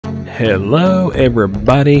Hello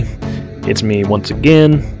everybody, it's me once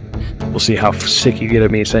again. We'll see how sick you get of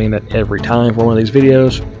me saying that every time for one of these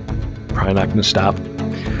videos. Probably not going to stop.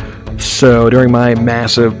 So during my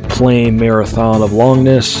massive plane marathon of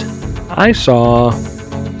longness, I saw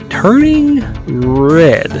Turning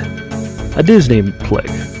Red, a Disney flick.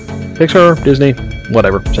 Pixar, Disney,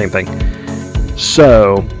 whatever, same thing.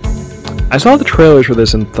 So I saw the trailers for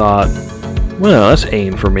this and thought, well, that's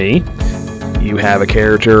aimed for me. You have a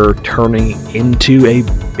character turning into a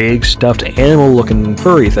big stuffed animal-looking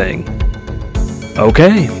furry thing.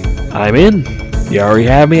 Okay, I'm in. You already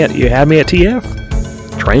have me at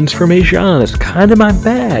TF. Transformation is kind of my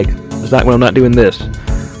bag. It's not when I'm not doing this,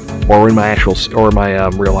 or in my actual, or my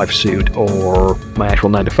real life suit, or my actual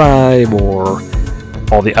 9 to 5, or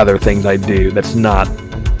all the other things I do. That's not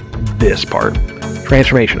this part.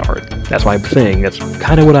 Transformation art. That's my thing. That's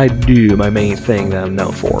kind of what I do. My main thing that I'm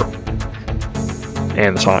known for.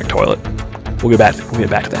 And the Sonic toilet. We'll get back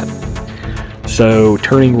to that. So,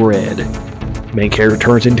 Turning Red. Main character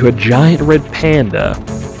turns into a giant red panda.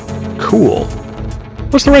 Cool.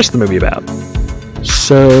 What's the rest of the movie about?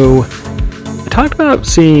 So, I talked about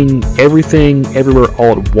seeing everything, everywhere,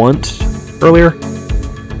 all at once earlier.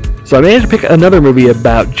 So I managed to pick another movie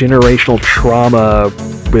about generational trauma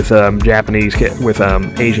with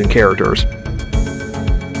Asian characters.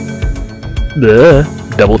 The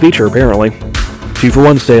double feature, apparently.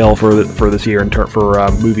 2-for-1 sale for this year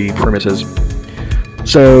for movie premises.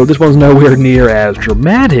 So this one's nowhere near as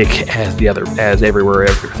dramatic as Everywhere,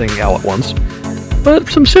 Everything, All at Once, but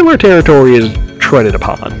some similar territory is treaded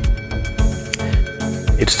upon.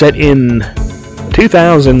 It's set in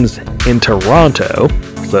 2000s in Toronto,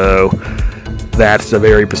 so that's a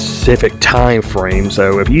very specific time frame.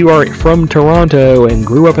 So if you are from Toronto and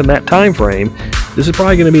grew up in that time frame, this is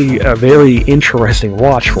probably going to be a very interesting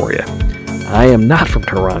watch for you. I am not from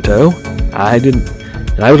Toronto. I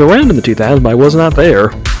was around in the 2000s, but I was not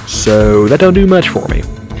there, so that don't do much for me.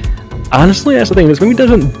 Honestly, that's the thing. This movie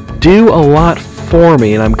doesn't do a lot for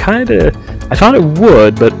me, and I thought it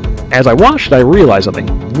would, but as I watched it, I realized something.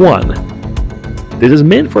 One, this is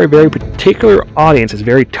meant for a very particular audience. It's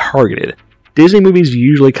very targeted. Disney movies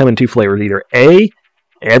usually come in two flavors. Either A,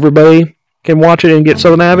 everybody can watch it and get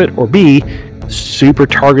something out of it, or B, super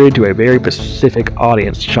targeted to a very specific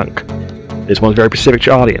audience chunk. This one's a very specific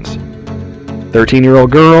audience. 13-year-old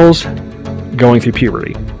girls going through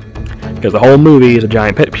puberty. Because the whole movie is a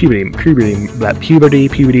giant puberty, it's a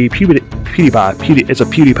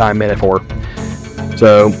PewDiePie metaphor.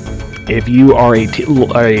 So, if you are a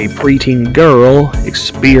preteen girl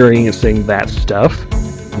experiencing that stuff,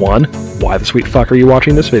 1, why the sweet fuck are you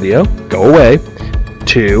watching this video? Go away.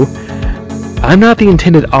 2, I'm not the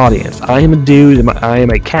intended audience. I am a dude, I am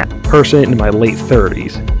a cat person in my late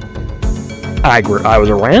 30s. I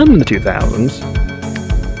was around in the 2000s.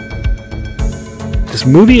 This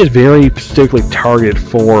movie is very specifically targeted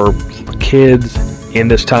for kids in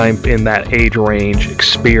this time, in that age range,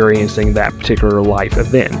 experiencing that particular life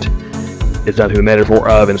event. It's done through the metaphor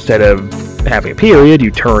of, instead of having a period,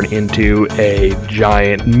 you turn into a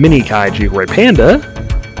giant mini kaiju red panda.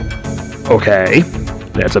 Okay,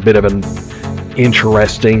 that's a bit of an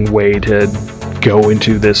interesting way to go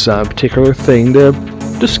into this particular thing to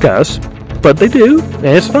discuss. But they do, and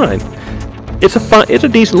it's fine. It's a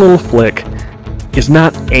decent little flick. It's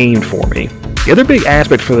not aimed for me. The other big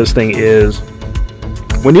aspect for this thing is,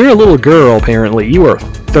 when you're a little girl, apparently, you are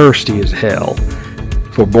thirsty as hell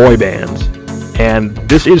for boy bands. And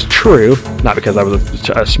this is true, not because I was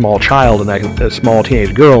a small child and a small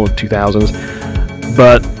teenage girl in the 2000s,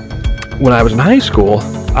 but when I was in high school,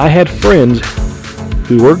 I had friends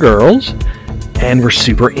who were girls and were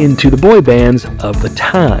super into the boy bands of the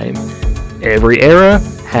time. Every era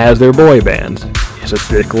has their boy bands. It's a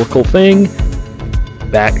cyclical thing.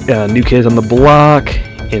 New Kids on the Block,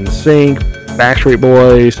 NSYNC, Backstreet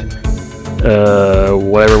Boys,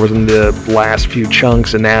 whatever was in the last few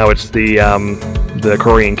chunks, and now it's the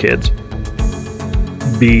Korean kids.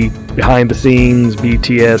 Behind the scenes,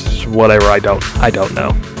 BTS, whatever. I don't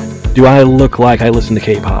know. Do I look like I listen to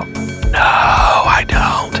K-pop? No, I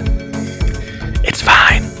don't. It's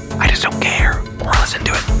fine. I just don't care or listen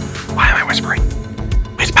to it. Why am I whispering?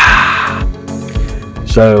 Whisper!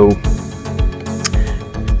 So,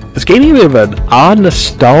 this gave me a bit of an odd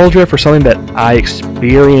nostalgia for something that I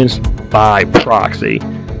experienced by proxy.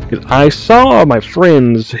 Because I saw my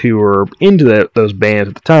friends who were into those bands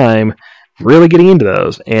at the time really getting into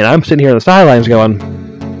those. And I'm sitting here on the sidelines going,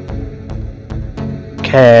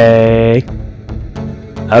 okay,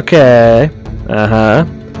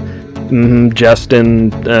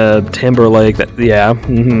 Justin Timberlake, yeah,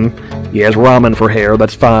 He has ramen for hair,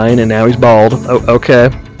 that's fine, and now he's bald. Oh, okay.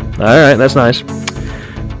 Alright, that's nice.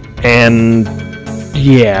 And,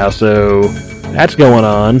 yeah, so that's going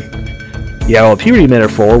on. Yeah, well, puberty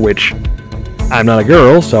metaphor, which I'm not a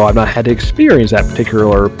girl, so I've not had to experience that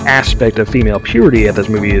particular aspect of female puberty that this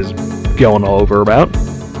movie is going all over about.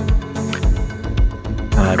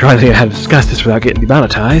 I'm trying to think of how to discuss this without getting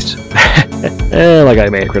demonetized. Like I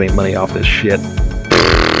made any money off this shit.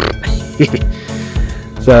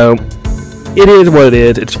 So, it is what it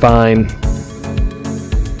is, it's fine.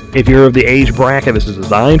 If you're of the age bracket this is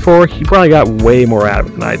designed for, you probably got way more out of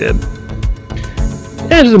it than I did.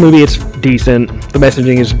 As a movie, it's decent. The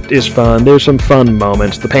messaging is fun. There's some fun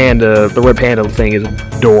moments. The red panda thing is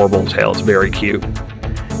adorable as hell. It's very cute.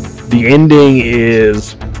 The ending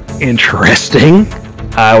is interesting.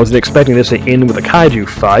 I wasn't expecting this to end with a kaiju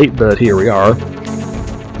fight, but here we are.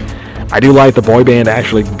 I do like the boy band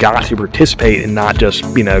actually got to participate and not just,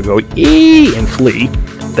 go eee and flee.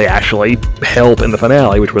 They actually help in the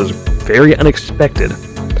finale, which was very unexpected.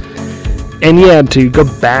 And yeah, to go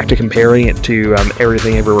back to comparing it to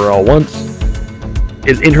Everything Everywhere All Once,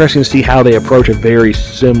 it's interesting to see how they approach a very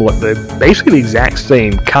similar, basically the exact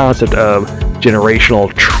same concept of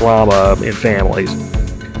generational trauma in families.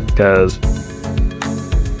 Because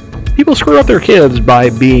people screw up their kids by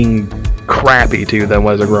being crappy to them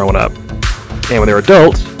as they're growing up. And when they're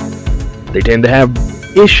adults, they tend to have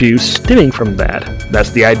issues stemming from that. That's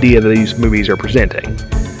the idea that these movies are presenting.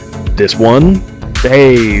 This one,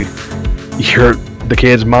 hey, the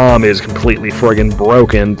kid's mom is completely friggin'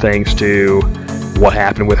 broken thanks to what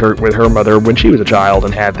happened with her mother when she was a child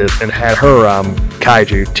and had her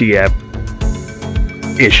kaiju TF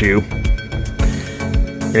issue.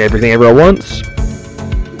 And Everything Everywhere Once,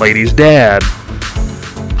 lady's dad,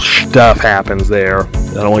 stuff happens there.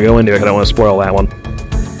 I don't want to go into it because I don't want to spoil that one.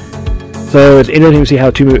 So it's interesting to see how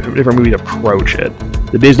two different movies approach it.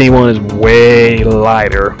 The Disney one is way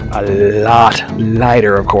lighter, a lot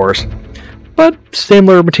lighter, of course, but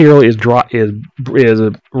similar material is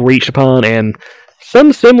reached upon, and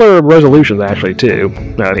some similar resolutions actually too.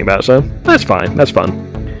 Now I think about it, so that's fine. That's fun.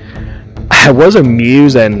 I was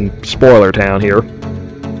amused, and spoiler town here,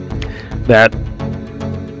 that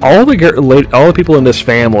all the people in this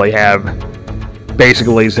family have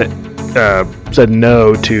basically said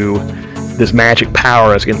no to this magic power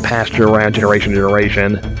that's getting passed around generation to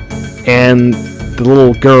generation, and the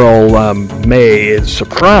little girl May is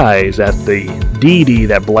surprised that the deity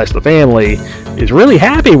that blessed the family is really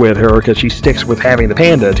happy with her because she sticks with having the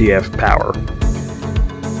panda TF power.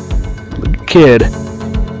 Kid,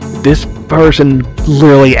 this person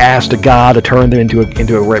literally asked a god to turn them into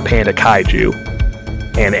a red panda kaiju,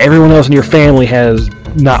 and everyone else in your family has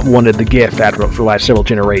not wanted the gift for the last several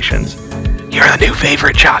generations. You're the new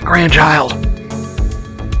favorite grandchild.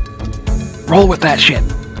 Roll with that shit.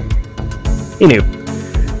 Anyway,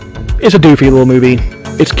 it's a doofy little movie.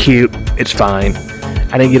 It's cute. It's fine.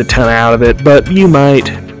 I didn't get a ton out of it, but you might.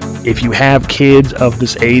 If you have kids of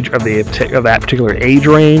this age, of that particular age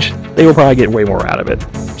range, they will probably get way more out of it.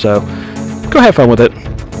 So, go have fun with it.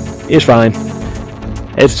 It's fine.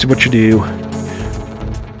 It's what you do.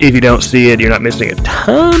 If you don't see it, you're not missing a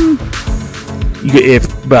ton.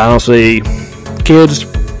 But honestly, kids,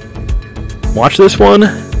 watch this one.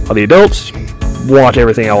 All the adults, watch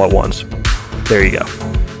everything all at once. There you go.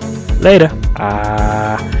 Later.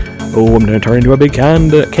 Oh, I'm gonna turn into a big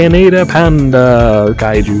Kanada panda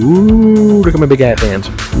kaiju. Ooh, look at my big ass hands.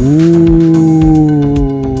 Ooh.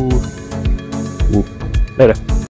 Later.